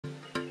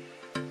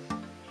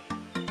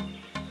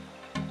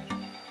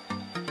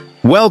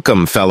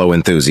Welcome, fellow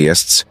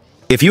enthusiasts.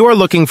 If you are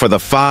looking for the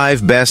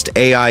 5 best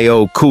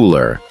AIO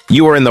cooler,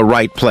 you are in the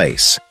right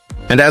place.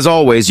 And as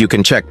always, you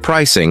can check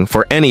pricing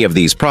for any of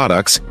these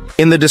products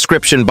in the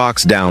description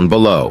box down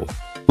below.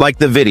 Like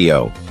the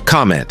video,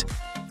 comment,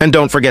 and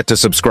don't forget to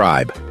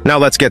subscribe. Now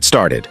let's get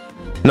started.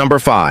 Number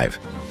 5.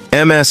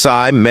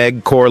 MSI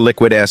MEG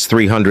CoreLiquid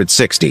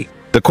S360.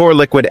 The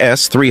CoreLiquid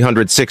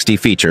S360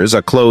 features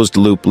a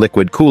closed-loop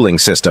liquid cooling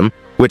system,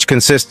 which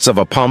consists of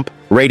a pump,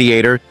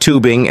 radiator,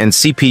 tubing, and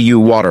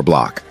CPU water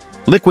block.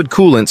 Liquid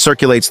coolant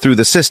circulates through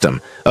the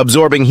system,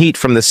 absorbing heat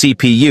from the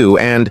CPU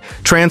and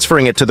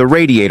transferring it to the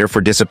radiator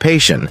for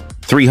dissipation,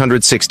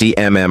 360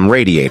 mm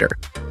radiator.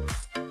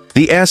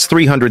 The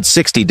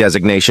S360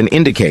 designation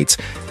indicates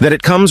that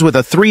it comes with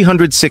a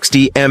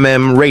 360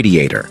 mm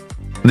radiator.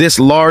 This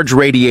large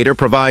radiator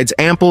provides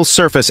ample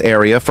surface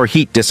area for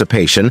heat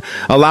dissipation,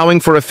 allowing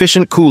for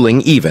efficient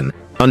cooling even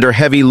under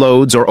heavy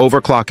loads or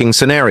overclocking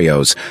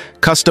scenarios.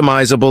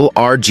 Customizable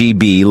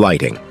RGB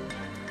lighting.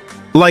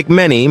 Like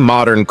many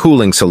modern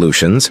cooling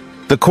solutions,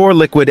 the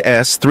CoreLiquid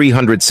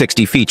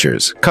S360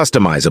 features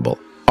customizable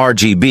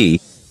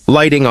RGB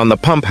lighting on the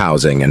pump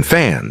housing and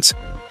fans.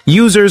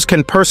 Users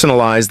can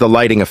personalize the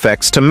lighting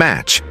effects to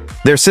match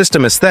their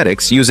system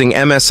aesthetics using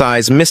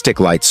MSI's Mystic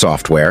Light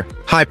software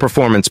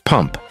high-performance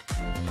pump.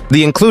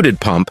 The included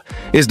pump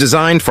is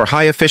designed for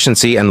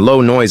high-efficiency and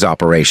low-noise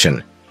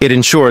operation. It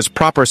ensures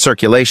proper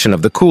circulation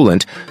of the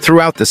coolant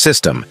throughout the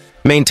system,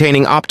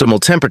 maintaining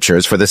optimal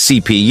temperatures for the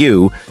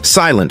CPU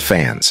silent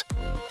fans.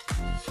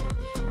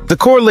 The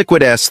CoreLiquid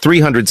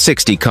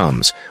S360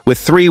 comes with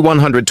 3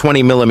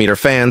 120mm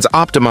fans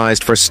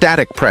optimized for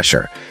static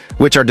pressure,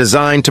 which are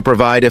designed to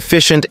provide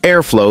efficient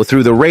airflow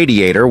through the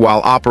radiator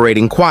while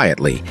operating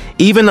quietly,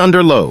 even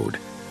under load.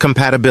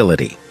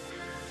 Compatibility.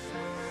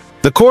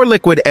 The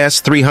CoreLiquid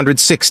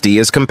S360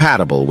 is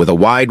compatible with a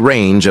wide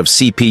range of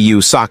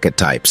CPU socket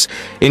types,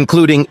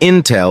 including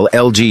Intel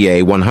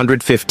LGA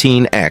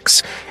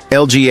 115X,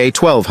 LGA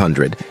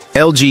 1200,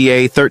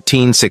 LGA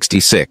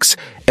 1366,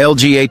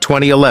 LGA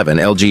 2011,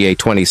 LGA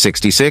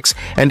 2066,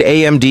 and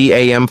AMD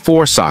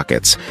AM4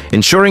 sockets,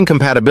 ensuring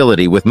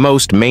compatibility with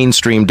most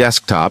mainstream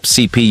desktop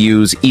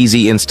CPUs.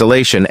 Easy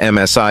installation.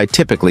 MSI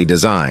typically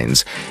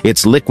designs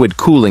its liquid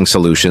cooling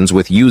solutions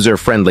with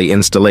user-friendly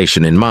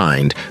installation in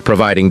mind,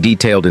 providing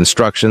detailed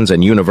instructions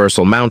and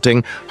universal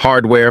mounting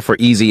hardware for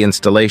easy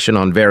installation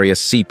on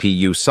various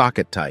CPU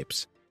socket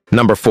types.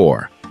 Number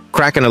 4.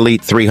 Kraken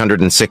Elite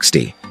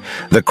 360.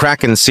 The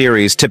Kraken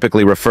series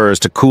typically refers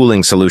to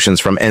cooling solutions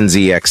from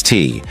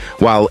NZXT,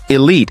 while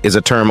Elite is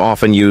a term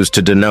often used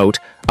to denote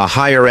a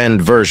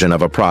higher-end version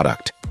of a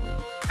product.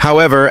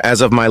 However,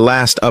 as of my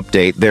last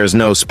update, there's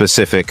no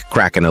specific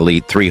Kraken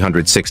Elite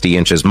 360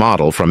 inches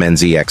model from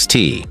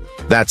NZXT.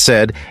 That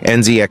said,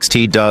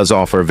 NZXT does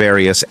offer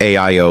various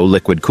AIO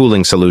liquid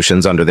cooling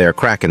solutions under their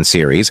Kraken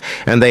series,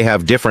 and they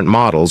have different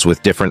models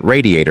with different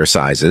radiator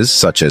sizes,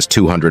 such as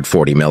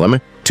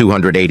 240mm,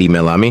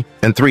 280mm,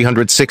 and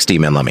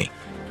 360mm.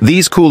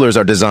 These coolers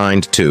are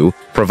designed to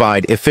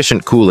provide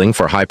efficient cooling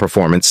for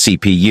high-performance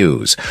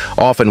CPUs,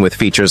 often with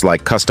features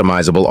like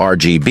customizable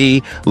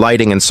RGB,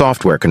 lighting, and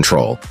software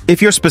control.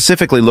 If you're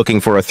specifically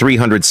looking for a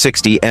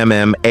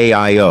 360mm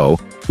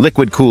AIO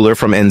liquid cooler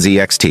from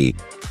NZXT,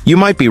 you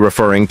might be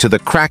referring to the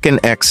Kraken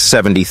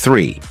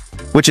X73,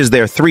 which is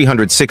their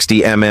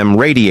 360mm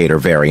radiator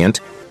variant.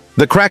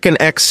 The Kraken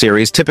X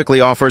series typically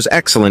offers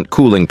excellent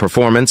cooling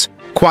performance,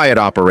 quiet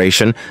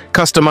operation,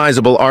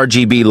 customizable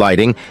RGB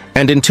lighting,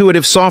 and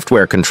intuitive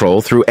software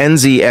control through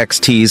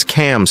NZXT's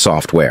CAM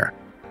software.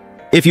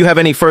 If you have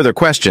any further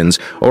questions,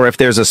 or if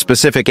there's a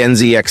specific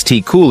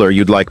NZXT cooler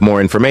you'd like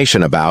more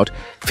information about,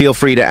 feel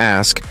free to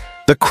ask.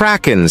 The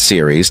Kraken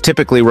series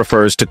typically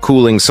refers to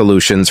cooling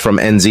solutions from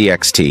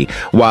NZXT,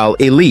 while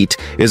Elite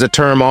is a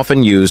term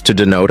often used to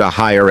denote a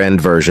higher-end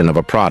version of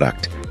a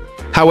product.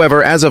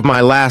 However, as of my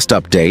last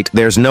update,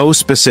 there's no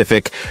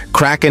specific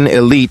Kraken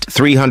Elite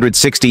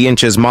 360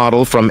 inches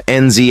model from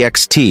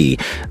NZXT.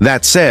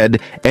 That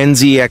said,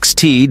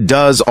 NZXT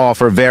does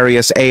offer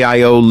various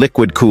AIO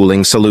liquid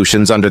cooling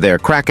solutions under their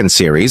Kraken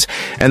series,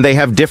 and they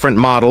have different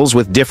models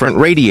with different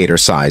radiator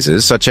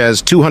sizes, such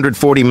as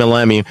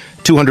 240mm,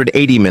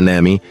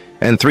 280mm,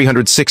 and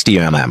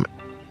 360mm.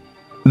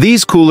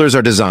 These coolers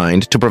are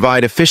designed to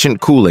provide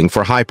efficient cooling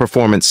for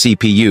high-performance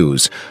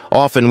CPUs,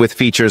 often with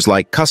features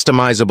like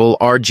customizable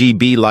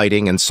RGB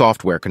lighting and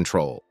software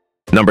control.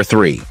 Number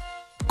 3.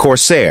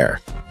 Corsair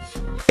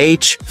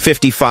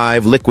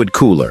H55 Liquid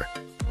Cooler.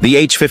 The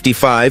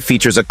H55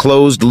 features a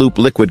closed-loop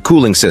liquid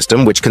cooling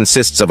system which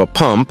consists of a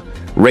pump,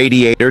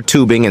 radiator,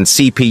 tubing, and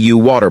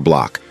CPU water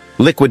block.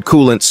 Liquid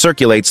coolant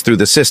circulates through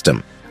the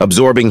system,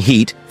 absorbing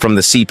heat from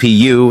the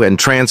CPU and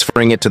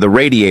transferring it to the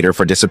radiator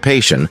for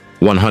dissipation,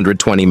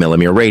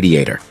 120mm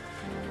radiator.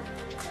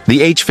 The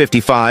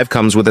H55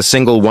 comes with a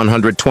single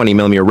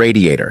 120mm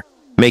radiator,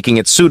 making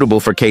it suitable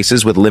for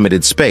cases with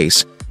limited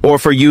space, or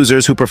for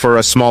users who prefer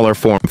a smaller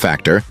form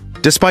factor.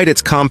 Despite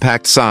its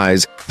compact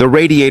size, the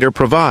radiator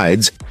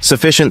provides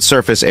sufficient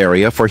surface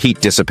area for heat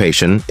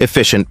dissipation,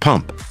 efficient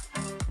pump.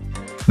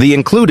 The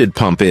included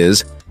pump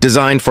is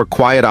designed for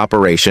quiet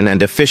operation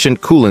and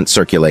efficient coolant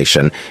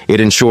circulation. It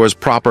ensures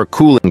proper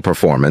cooling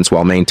performance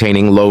while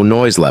maintaining low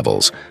noise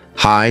levels.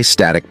 High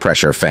static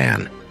pressure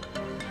fan.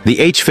 The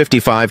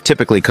H55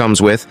 typically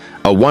comes with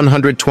a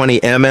 120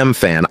 mm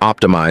fan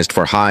optimized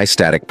for high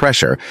static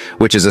pressure,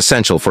 which is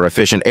essential for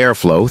efficient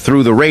airflow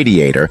through the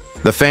radiator.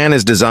 The fan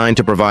is designed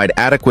to provide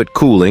adequate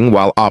cooling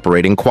while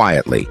operating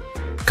quietly.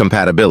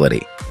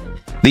 Compatibility.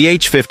 The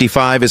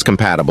H55 is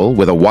compatible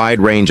with a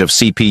wide range of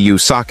CPU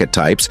socket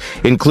types,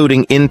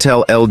 including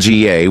Intel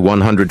LGA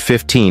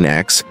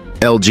 115X,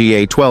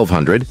 LGA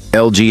 1200,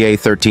 LGA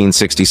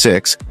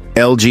 1366,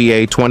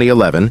 LGA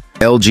 2011,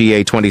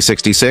 LGA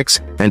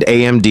 2066, and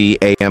AMD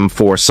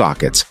AM4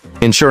 sockets,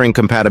 ensuring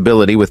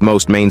compatibility with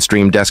most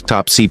mainstream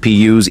desktop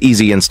CPUs.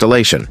 Easy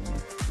installation.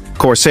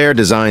 Corsair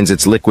designs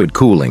its liquid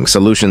cooling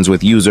solutions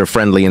with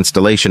user-friendly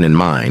installation in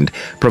mind,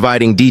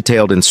 providing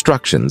detailed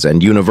instructions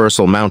and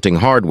universal mounting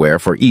hardware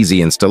for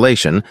easy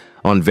installation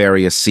on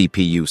various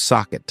CPU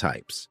socket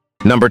types.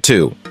 Number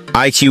 2.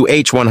 AIO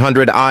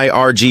H100i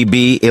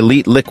RGB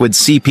Elite Liquid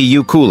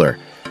CPU Cooler.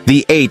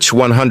 The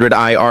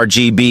H100i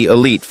RGB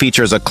Elite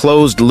features a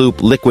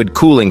closed-loop liquid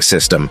cooling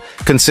system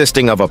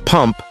consisting of a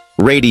pump,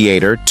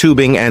 radiator,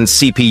 tubing, and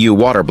CPU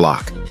water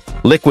block.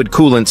 Liquid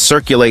coolant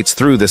circulates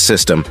through the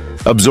system,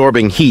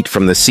 absorbing heat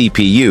from the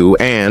CPU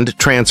and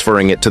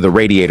transferring it to the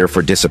radiator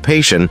for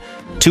dissipation.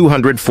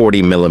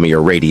 240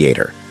 mm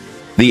radiator.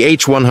 The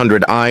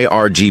H100i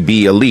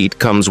RGB Elite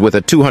comes with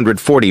a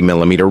 240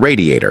 mm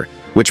radiator,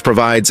 which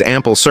provides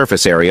ample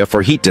surface area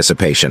for heat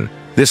dissipation.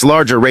 This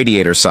larger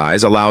radiator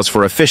size allows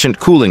for efficient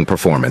cooling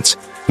performance,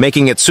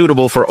 making it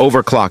suitable for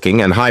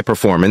overclocking and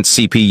high-performance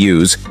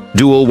CPUs.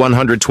 Dual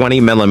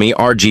 120 mm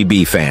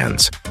RGB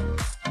fans.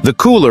 The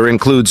cooler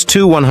includes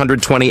two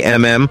 120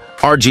 mm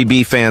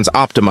RGB fans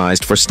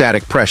optimized for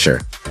static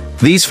pressure.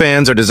 These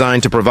fans are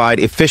designed to provide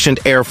efficient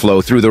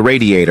airflow through the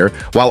radiator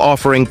while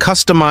offering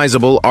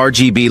customizable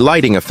RGB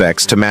lighting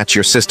effects to match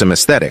your system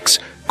aesthetics.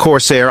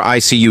 Corsair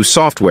ICU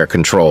software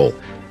control.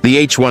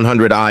 The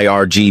H100i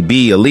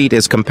RGB Elite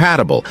is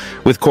compatible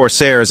with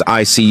Corsair's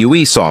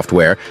ICUE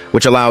software,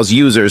 which allows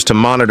users to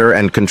monitor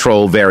and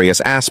control various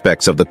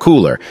aspects of the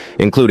cooler,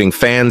 including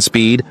fan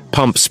speed,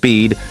 pump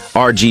speed,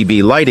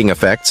 RGB lighting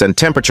effects, and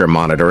temperature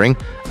monitoring.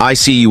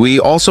 ICUE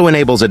also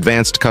enables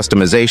advanced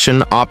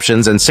customization,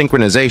 options, and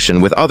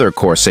synchronization with other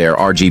Corsair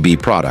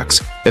RGB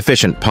products.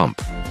 Efficient pump.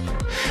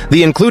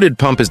 The included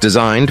pump is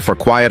designed for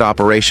quiet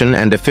operation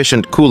and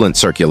efficient coolant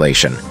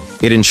circulation.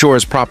 It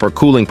ensures proper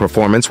cooling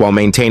performance while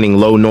maintaining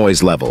low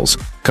noise levels.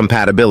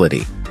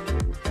 Compatibility.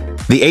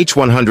 The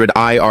H100i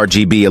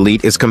RGB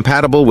Elite is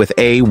compatible with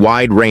a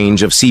wide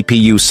range of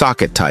CPU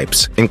socket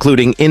types,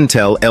 including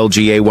Intel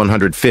LGA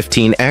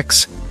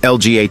 115X,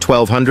 LGA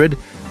 1200,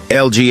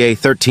 LGA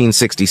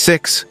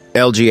 1366,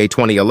 LGA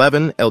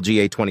 2011,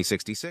 LGA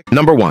 2066.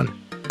 Number 1.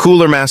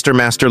 Cooler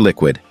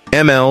MasterLiquid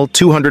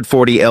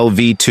ML240L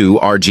V2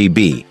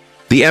 RGB.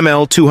 The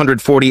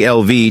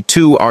ML240L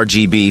V2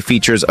 RGB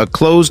features a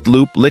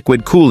closed-loop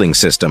liquid cooling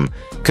system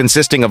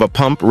consisting of a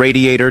pump,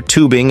 radiator,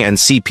 tubing, and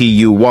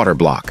CPU water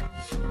block.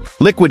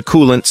 Liquid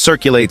coolant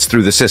circulates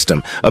through the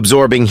system,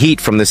 absorbing heat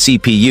from the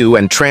CPU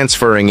and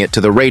transferring it to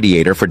the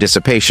radiator for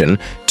dissipation.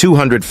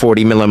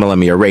 240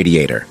 mm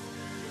radiator.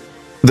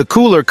 The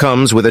cooler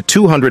comes with a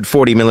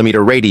 240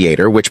 mm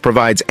radiator, which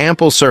provides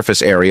ample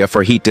surface area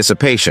for heat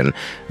dissipation.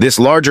 This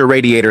larger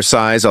radiator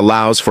size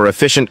allows for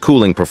efficient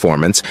cooling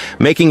performance,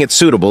 making it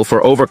suitable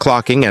for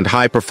overclocking and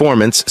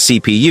high-performance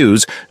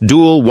CPUs.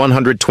 Dual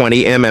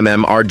 120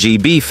 mm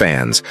RGB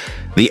fans.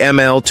 The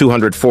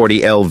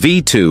ML240L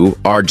V2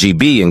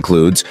 RGB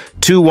includes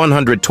two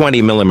 120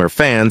 mm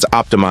fans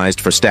optimized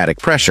for static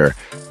pressure.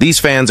 These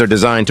fans are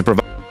designed to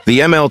provide. The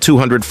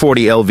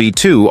ML240L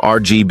V2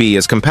 RGB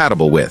is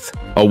compatible with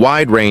a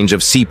wide range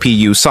of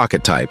CPU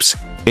socket types,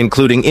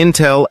 including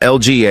Intel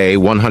LGA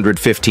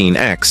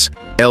 115X,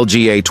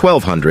 LGA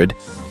 1200,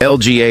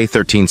 LGA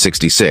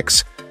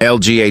 1366,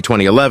 LGA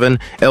 2011,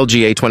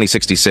 LGA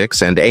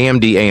 2066, and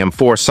AMD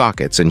AM4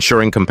 sockets,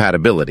 ensuring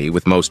compatibility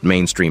with most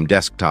mainstream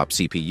desktop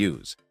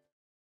CPUs.